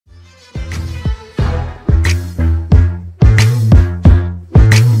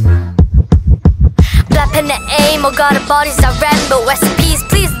got a body's a rainbow recipes.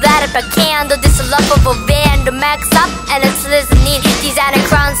 Please light up a candle. This is love of a Venom. Max up and it's listening. Design a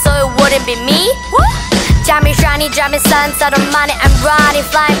crown so it wouldn't be me. Jammy shiny, jammy sun, sudden money I'm riding,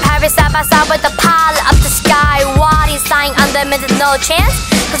 flying Paris side by side with the pilot up the sky. What is lying under me, there's no chance.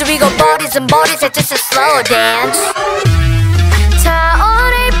 Cause we got bodies and bodies, it's just a slow dance. 자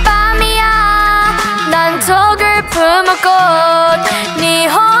오늘 밤이야 난 독을 품었고 네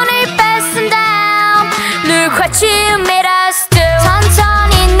혼을 뺏은 다음 Look what you made us do.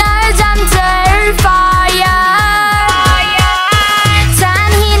 천천히 널 잠들 fire.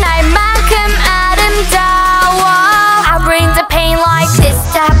 잔인할 만큼 아름다워. I bring the pain like this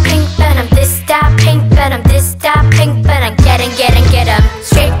that pink venom, this that pink venom, this that pink venom. Get him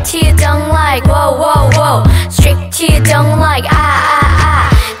straight to you don't like, whoa whoa whoa. Straight to you don't like, ah ah ah.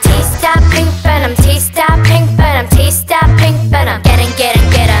 Taste that pink venom, taste that pink venom, taste that pink venom. Get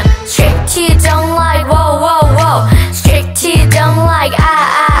him straight to you don't like.